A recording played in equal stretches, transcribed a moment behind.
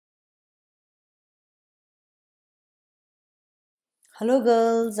Hello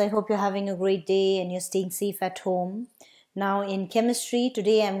girls, I hope you're having a great day and you're staying safe at home. Now in chemistry,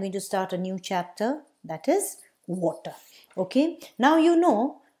 today I'm going to start a new chapter, that is water. Okay, now you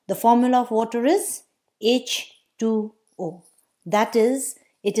know the formula of water is H2O. That is,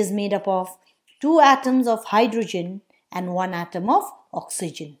 it is made up of 2 atoms of hydrogen and 1 atom of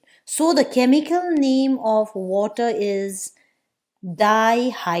oxygen. So the chemical name of water is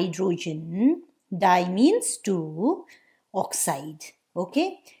dihydrogen. Di means 2, oxide.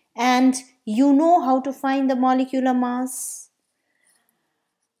 Okay, and you know how to find the molecular mass.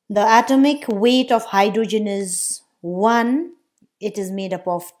 The atomic weight of hydrogen is 1. It is made up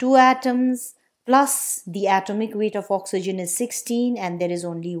of 2 atoms, plus the atomic weight of oxygen is 16 and there is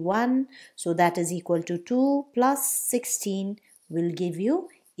only 1. So that is equal to 2 plus 16 will give you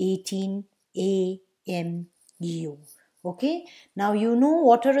 18 AMU. Okay, now you know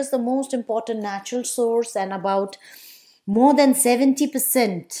water is the most important natural source, and about more than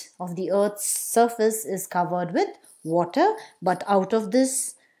 70% of the earth's surface is covered with water, but out of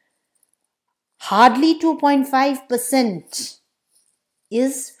this hardly 2.5%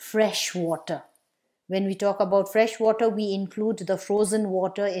 is fresh water. When we talk about fresh water, we include the frozen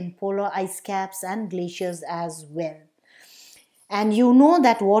water in polar ice caps and glaciers as well. And you know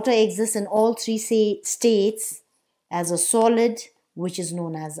that water exists in all 3 states: as a solid, which is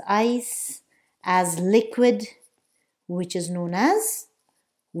known as ice; as liquid, which is known as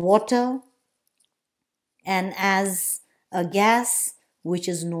water; and as a gas, which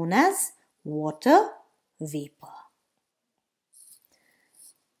is known as water vapor.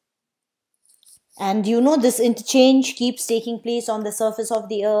 And you know this interchange keeps taking place on the surface of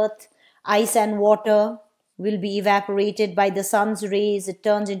the earth. Ice and water will be evaporated by the sun's rays. It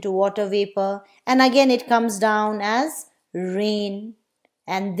turns into water vapor, and again it comes down as rain,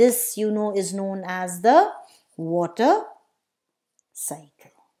 and this you know is known as the water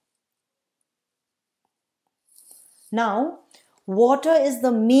cycle. Now, water is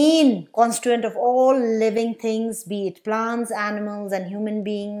the main constituent of all living things, be it plants, animals, and human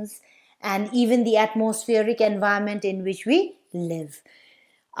beings, and even the atmospheric environment in which we live.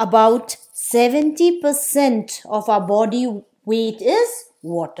 About 70% of our body weight is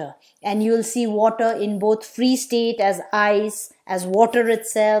water, and you'll see water in both free state as ice, as water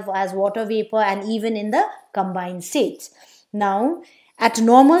itself, as water vapor, and even in the combined state. Now, at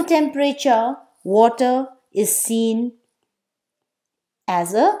normal temperature, water is seen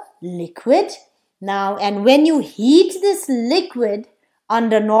as a liquid. Now, and when you heat this liquid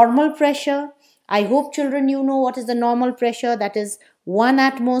under normal pressure, I hope children you know what is the normal pressure, that is 1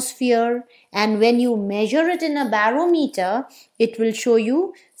 atmosphere, and when you measure it in a barometer, it will show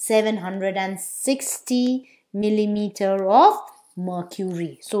you 760 millimeter of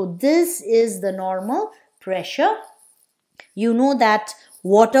mercury. So this is the normal pressure. You know that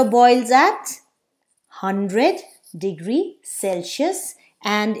water boils at 100 degrees Celsius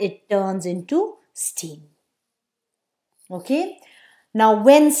and it turns into steam. Okay, now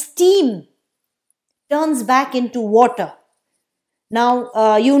when steam turns back into water,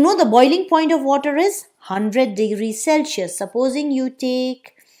 now you know the boiling point of water is 100 degrees Celsius. Supposing you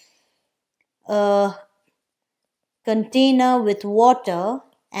take a container with water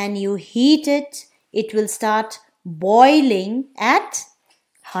and you heat it, it will start boiling at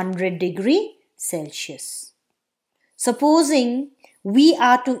 100 degrees Celsius. Supposing we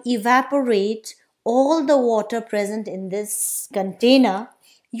are to evaporate all the water present in this container,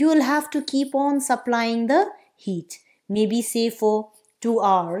 you will have to keep on supplying the heat, maybe say for 2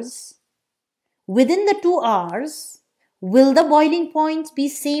 hours. Within the 2 hours, will the boiling point be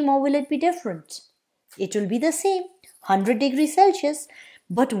same or will it be different? It will be the same, 100 degrees Celsius.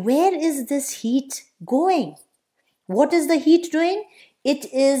 But where is this heat going? What is the heat doing? It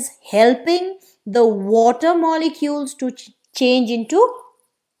is helping the water molecules to change into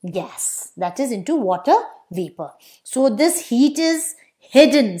gas, that is into water vapor. So this heat is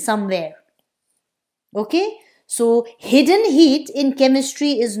hidden somewhere. Okay, so hidden heat in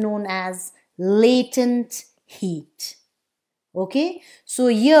chemistry is known as latent heat. Okay, so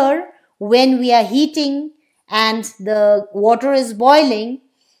here when we are heating and the water is boiling,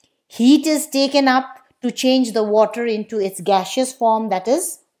 heat is taken up to change the water into its gaseous form, that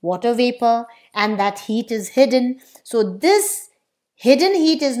is water vapor, and that heat is hidden. So this hidden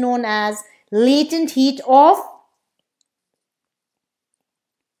heat is known as latent heat of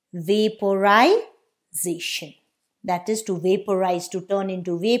vaporization. That is to vaporize, to turn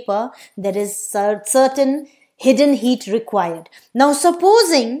into vapor. There is certain hidden heat required. Now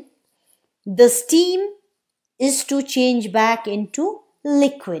supposing the steam is to change back into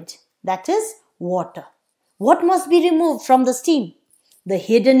liquid, that is water. What must be removed from the steam? The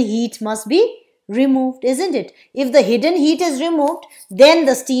hidden heat must be removed, isn't it? If the hidden heat is removed, then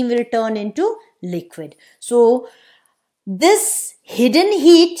the steam will turn into liquid. So this hidden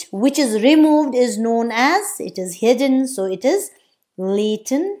heat which is removed is known as, it is hidden, so it is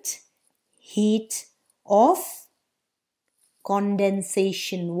latent heat of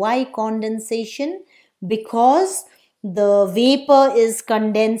condensation. Why condensation? Because the vapor is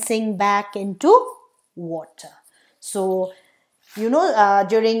condensing back into water. So,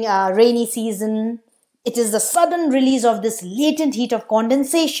 during rainy season, it is the sudden release of this latent heat of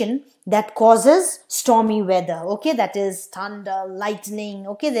condensation that causes stormy weather. Okay, that is thunder, lightning.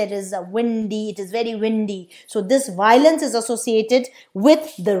 Okay, there is a windy, it is very windy. So this violence is associated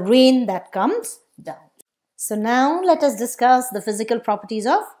with the rain that comes down. So now let us discuss the physical properties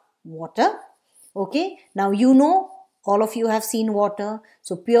of water. Okay, now all of you have seen water.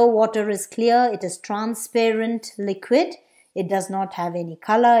 So pure water is clear, it is transparent liquid. It does not have any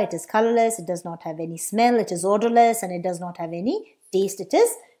color, it is colorless, it does not have any smell, it is odorless, and it does not have any taste, it is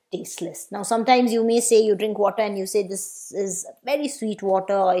tasteless. Now sometimes you may say you drink water and you say this is very sweet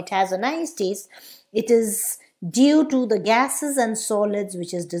water or it has a nice taste. It is due to the gases and solids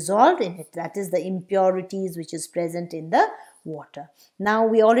which is dissolved in it, that is the impurities which is present in the water. Now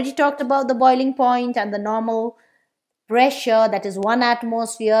we already talked about the boiling point and the normal pressure, that is 1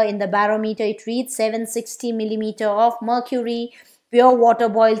 atmosphere. In the barometer it reads 760 millimeter of mercury. Pure water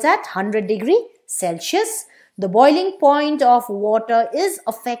boils at 100 degree Celsius. The boiling point of water is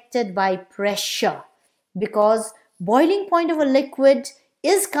affected by pressure because boiling point of a liquid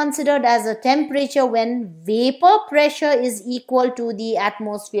is considered as a temperature when vapor pressure is equal to the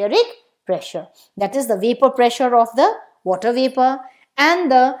atmospheric pressure. That is the vapor pressure of the water vapor and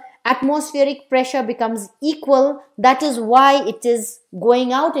the atmospheric pressure becomes equal. That is why it is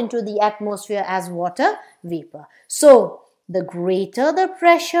going out into the atmosphere as water vapor. So the greater the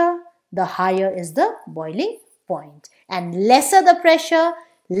pressure, the higher is the boiling point, and lesser the pressure,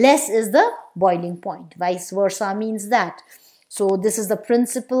 less is the boiling point. Vice versa means that. So this is the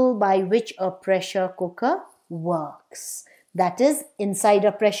principle by which a pressure cooker works. That is, inside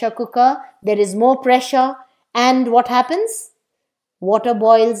a pressure cooker there is more pressure, and what happens? Water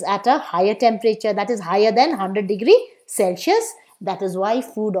boils at a higher temperature, that is higher than 100 degree Celsius. That is why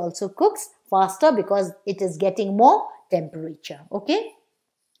food also cooks faster, because it is getting more temperature. Okay.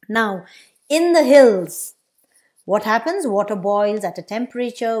 Now, in the hills, what happens? Water boils at a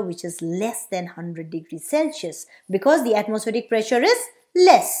temperature which is less than 100 degrees Celsius because the atmospheric pressure is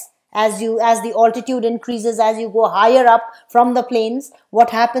less. As the altitude increases, as you go higher up from the plains,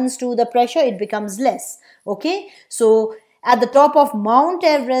 what happens to the pressure? It becomes less. Okay. So at the top of Mount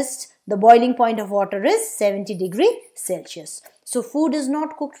Everest, the boiling point of water is 70 degrees Celsius. So food is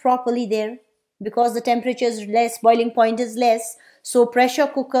not cooked properly there because the temperature is less, boiling point is less. So pressure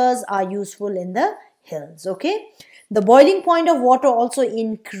cookers are useful in the hills. Okay. The boiling point of water also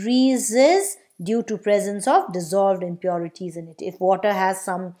increases due to presence of dissolved impurities in it. If water has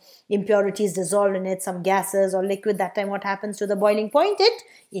some impurities dissolved in it, some gases or liquid, that time what happens to the boiling point? It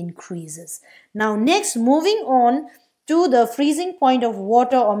increases. Now next, moving on to the freezing point of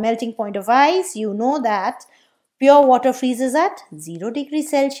water or melting point of ice, you know that pure water freezes at 0 degrees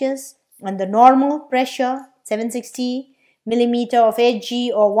Celsius and the normal pressure 760 millimeter of Hg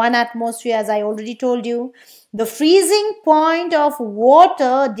or 1 atmosphere, as I already told you. The freezing point of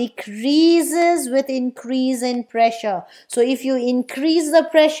water decreases with increase in pressure. So if you increase the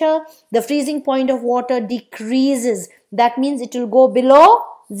pressure, the freezing point of water decreases. That means it will go below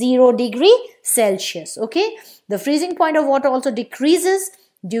 0 degree Celsius. Okay. The freezing point of water also decreases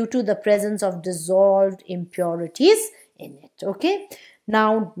due to the presence of dissolved impurities in it. Okay.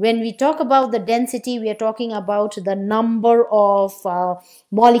 Now, when we talk about the density, we are talking about the number of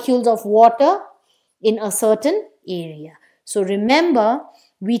molecules of water in a certain area. So remember,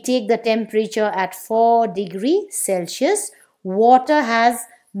 we take the temperature at 4 degrees Celsius. Water has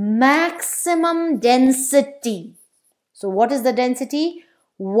maximum density. So what is the density?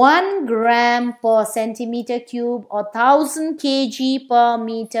 1 gram per centimeter cube or 1000 kg per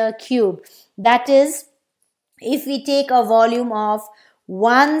meter cube. That is, if we take a volume of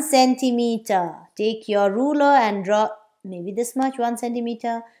 1 centimeter, take your ruler and draw maybe this much, 1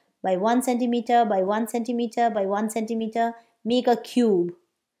 centimeter by 1 centimeter by 1 centimeter by 1 centimeter, make a cube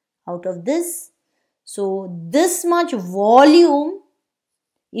out of this. So this much volume,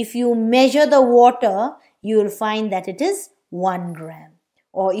 if you measure the water, you will find that it is 1 gram.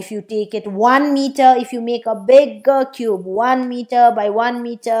 Or if you take it 1 meter, if you make a bigger cube, 1 meter by 1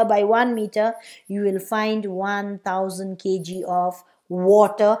 meter by 1 meter, you will find 1000 kg of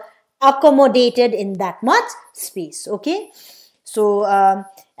water accommodated in that much space. Okay. So,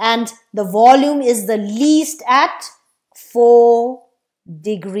 and the volume is the least at 4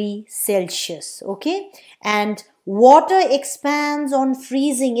 degree Celsius. Okay. And water expands on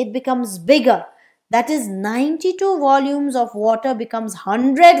freezing. It becomes bigger. That is 92 volumes of water becomes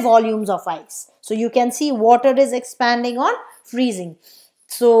 100 volumes of ice. So you can see water is expanding on freezing.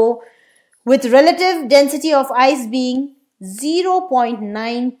 So with relative density of ice being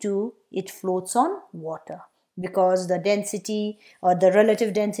 0.92, it floats on water, because the density or the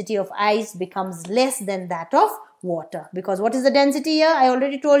relative density of ice becomes less than that of water. Because what is the density here? I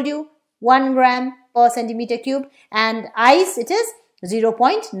already told you, 1 gram per centimeter cube, and ice, it is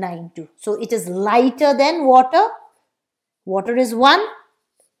 0.92. So it is lighter than water. Water is 1,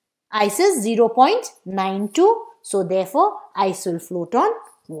 ice is 0.92. So therefore ice will float on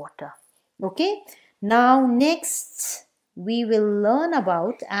water. Okay. Now next we will learn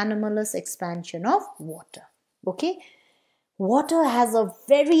about anomalous expansion of water. Okay. Water has a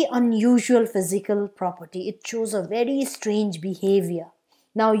very unusual physical property. It shows a very strange behavior.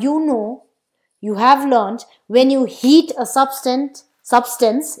 Now you have learned, when you heat a substance,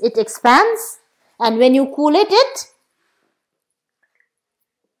 it expands, and when you cool it, it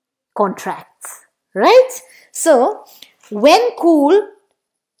contracts, right? So when cool,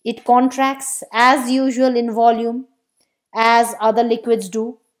 it contracts as usual in volume as other liquids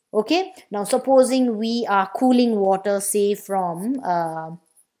do. Okay. Now supposing we are cooling water, say from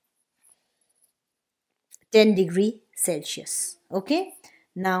 10 degree Celsius. Okay.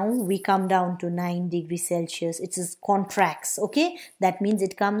 Now we come down to 9 degrees Celsius. It is contracts. Okay. That means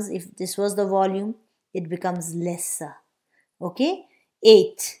it comes, if this was the volume, it becomes lesser. Okay.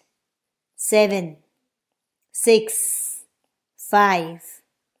 8, 7, 6, 5,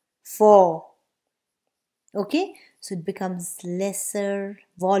 4. Okay. So it becomes lesser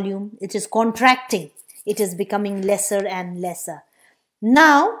volume. It is contracting. It is becoming lesser and lesser.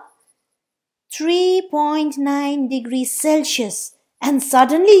 Now 3.9 degrees Celsius, and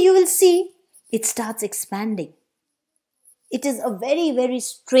suddenly you will see it starts expanding. It is a very, very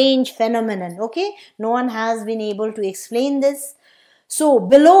strange phenomenon. Okay. No one has been able to explain this. So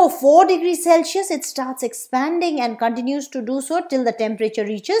below 4 degrees Celsius, it starts expanding and continues to do so till the temperature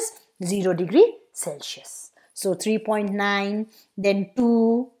reaches 0 degree Celsius. So 3.9, then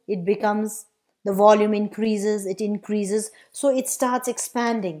 2, it becomes, the volume increases, it increases. So it starts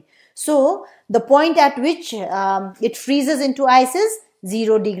expanding. So the point at which it freezes into ice is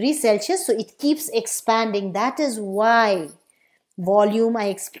 0 degrees Celsius. So it keeps expanding. That is why volume,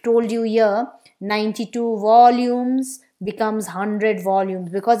 I told you here, 92 volumes becomes 100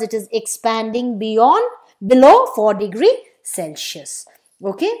 volumes, because it is expanding below 4 degree Celsius.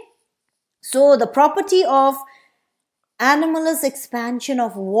 Okay. So the property of anomalous expansion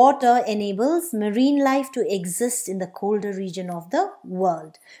of water enables marine life to exist in the colder region of the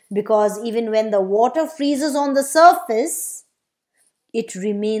world, because even when the water freezes on the surface, it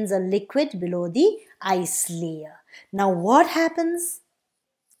remains a liquid below the ice layer. Now what happens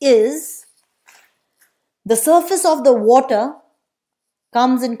is, the surface of the water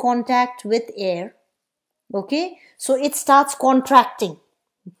comes in contact with air. Okay, so it starts contracting.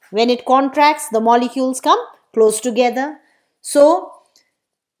 When it contracts, the molecules come close together. So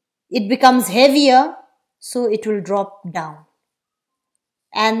it becomes heavier, so it will drop down.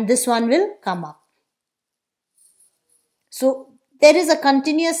 And this one will come up. So there is a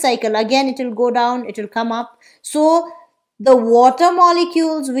continuous cycle. Again, it will go down, it will come up. So the water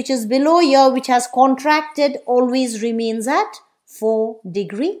molecules which is below here, which has contracted, always remains at 4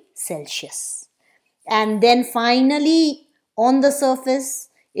 degrees Celsius. And then finally on the surface,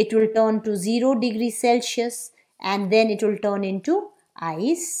 it will turn to 0 degrees Celsius, and then it will turn into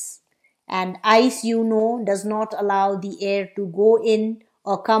ice. And ice, does not allow the air to go in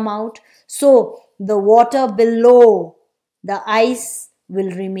or come out. So the water below the ice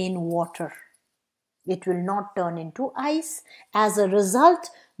will remain water. It will not turn into ice. As a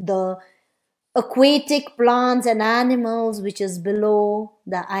result, the aquatic plants and animals which is below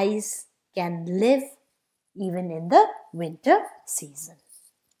the ice can live even in the winter season.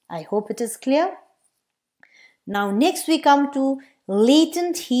 I hope it is clear. Now next we come to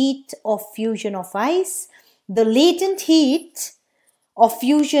latent heat of fusion of ice. The latent heat of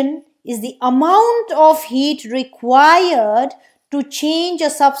fusion is the amount of heat required to change a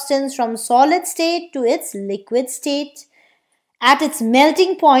substance from solid state to its liquid state at its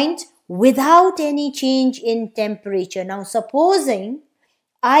melting point without any change in temperature. Now supposing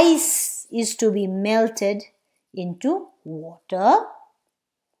ice is to be melted into water,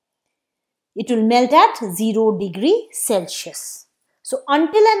 it will melt at 0 degree Celsius. So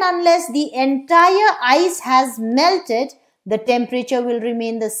until and unless the entire ice has melted, the temperature will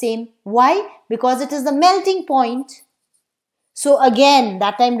remain the same. Why? Because it is the melting point. So again,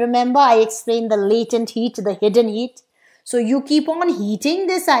 that time remember I explained the latent heat, the hidden heat. So you keep on heating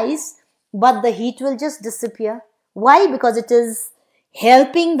this ice, but the heat will just disappear. Why? Because it is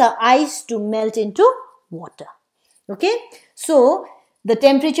helping the ice to melt into water. Okay, so the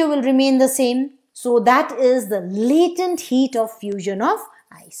temperature will remain the same. So that is the latent heat of fusion of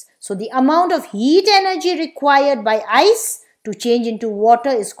ice. So the amount of heat energy required by ice to change into water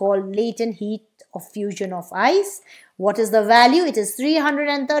is called latent heat of fusion of ice. What is the value? It is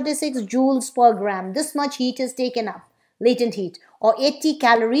 336 joules per gram. This much heat is taken up, latent heat, or 80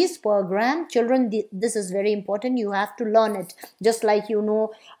 calories per gram. Children, this is very important. You have to learn it. Just like you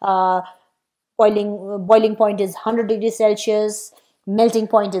know, boiling point is 100 degrees Celsius, melting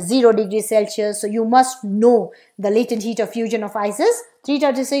point is 0 degrees Celsius. So you must know the latent heat of fusion of ice is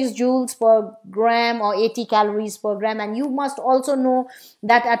 336 joules per gram or 80 calories per gram. And you must also know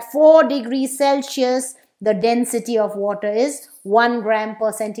that at 4 degrees Celsius, the density of water is 1 gram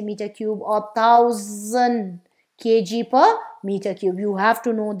per centimeter cube or 1000 kg per meter cube. You have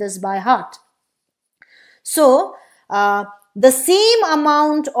to know this by heart. So, the same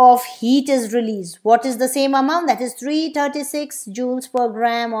amount of heat is released. What is the same amount? That is 336 joules per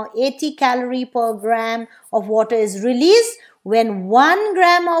gram or 80 calorie per gram of water is released when 1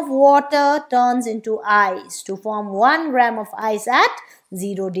 gram of water turns into ice to form 1 gram of ice at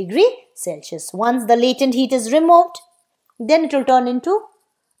 0 degree Celsius. Once the latent heat is removed, then it will turn into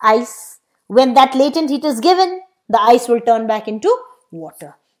ice. When that latent heat is given, the ice will turn back into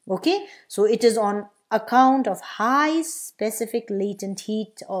water. Okay, so it is on account of high specific latent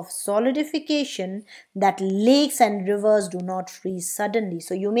heat of solidification that lakes and rivers do not freeze suddenly.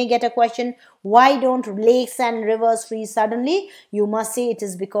 So you may get a question, why don't lakes and rivers freeze suddenly? You must say it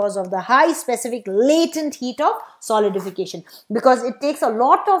is because of the high specific latent heat of solidification, because it takes a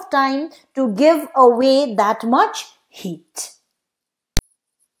lot of time to give away that much heat.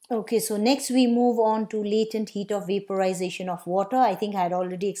 Okay, so next we move on to latent heat of vaporization of water. I think I had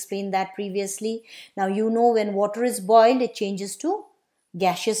already explained that previously. Now you know when water is boiled, it changes to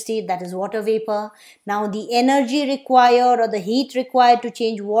gaseous state, that is water vapor. Now the energy required or the heat required to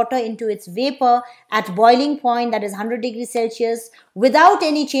change water into its vapor at boiling point, that is 100 degrees Celsius, without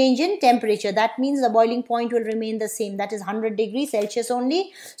any change in temperature. That means the boiling point will remain the same, that is 100 degrees Celsius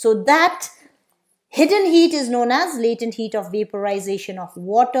only. So that hidden heat is known as latent heat of vaporization of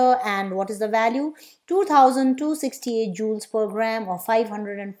water. And what is the value? 2268 joules per gram or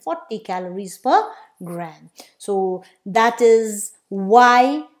 540 calories per gram. So that is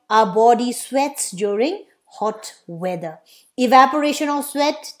why our body sweats during hot weather. Evaporation of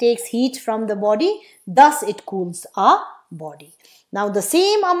sweat takes heat from the body, thus it cools our body. Now the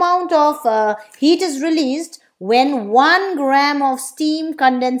same amount of heat is released when 1 gram of steam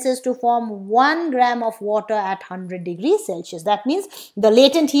condenses to form 1 gram of water at 100 degrees Celsius. That means the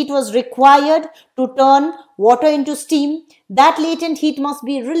latent heat was required to turn water into steam. That latent heat must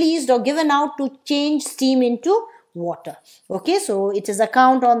be released or given out to change steam into water. Okay, so it is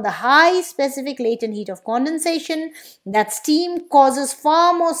account on the high specific latent heat of condensation that steam causes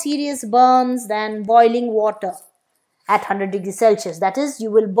far more serious burns than boiling water at 100 degrees Celsius. That is, you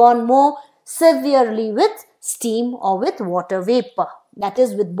will burn more severely with steam or with water vapor, that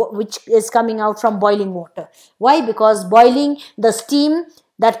is with which is coming out from boiling water. Why? Because boiling, the steam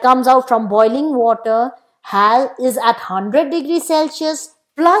that comes out from boiling water is at 100 degrees Celsius,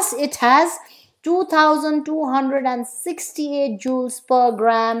 plus it has 2268 joules per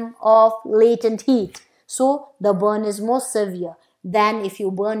gram of latent heat. So the burn is more severe than if you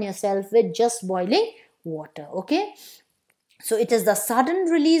burn yourself with just boiling water. Okay, so it is the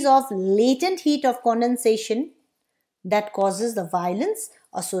sudden release of latent heat of condensation that causes the violence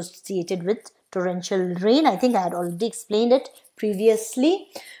associated with torrential rain. I think I had already explained it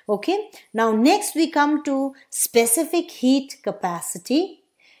previously. Okay, now next we come to specific heat capacity.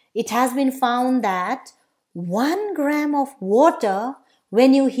 It has been found that 1 gram of water,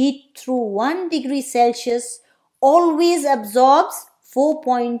 when you heat through 1 degree Celsius, always absorbs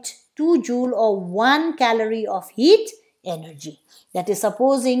 4.2 joule or 1 calorie of heat energy. That is,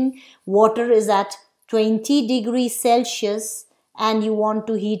 supposing water is at 20 degrees Celsius and you want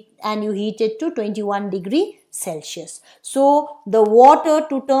to heat it to 21 degree Celsius. So the water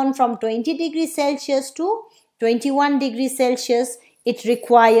to turn from 20 degrees Celsius to 21 degrees Celsius, it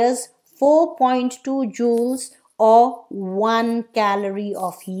requires 4.2 joules or 1 calorie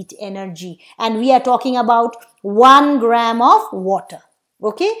of heat energy. And we are talking about 1 gram of water.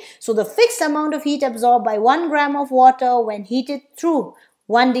 Okay, so the fixed amount of heat absorbed by 1 gram of water when heated through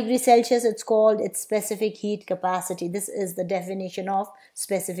 1 degree Celsius, it's called its specific heat capacity. This is the definition of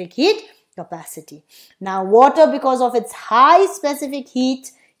specific heat capacity. Now, water, because of its high specific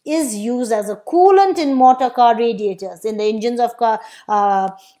heat, is used as a coolant in motor car radiators, in the engines of cars.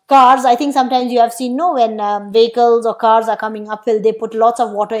 I think sometimes you have seen, no, when vehicles or cars are coming uphill, they put lots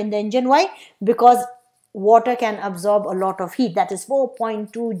of water in the engine. Why? Because water can absorb a lot of heat. That is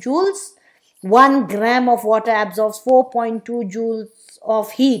 4.2 joules. 1 gram of water absorbs 4.2 joules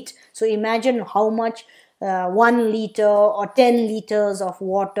of heat. So imagine how much 1 liter or 10 liters of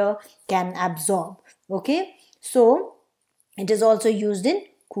water can absorb. Okay, so it is also used in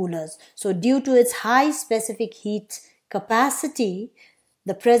coolers. So due to its high specific heat capacity,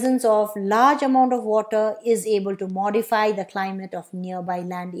 the presence of large amount of water is able to modify the climate of nearby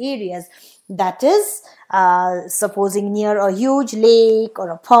land areas. That is, supposing near a huge lake or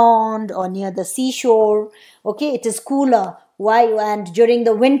a pond or near the seashore, okay, it is cooler. Why? And during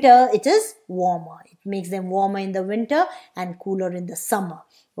the winter, it is warmer. It makes them warmer in the winter and cooler in the summer.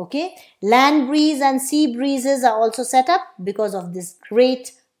 Okay, land breeze and sea breezes are also set up because of this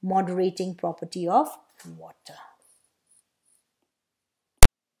great moderating property of water.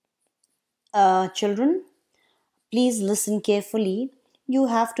 Children, please listen carefully. You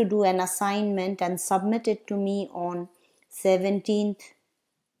have to do an assignment and submit it to me on 17th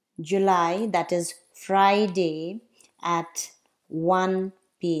July, that is Friday at 1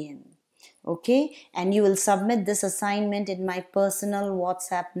 p.m. Okay, and you will submit this assignment in my personal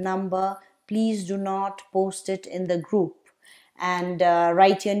WhatsApp number. Please do not post it in the group, and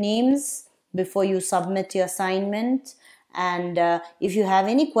write your names before you submit your assignment. And if you have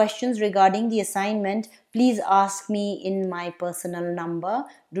any questions regarding the assignment, please ask me in my personal number.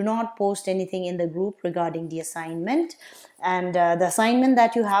 Do not post anything in the group regarding the assignment. And the assignment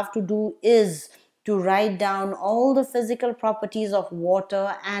that you have to do is to write down all the physical properties of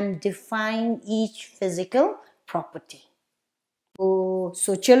water and define each physical property.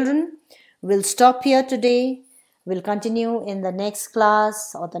 So children, we'll stop here today. We'll continue in the next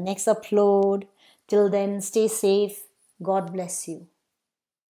class or the next upload. Till then, stay safe. God bless you.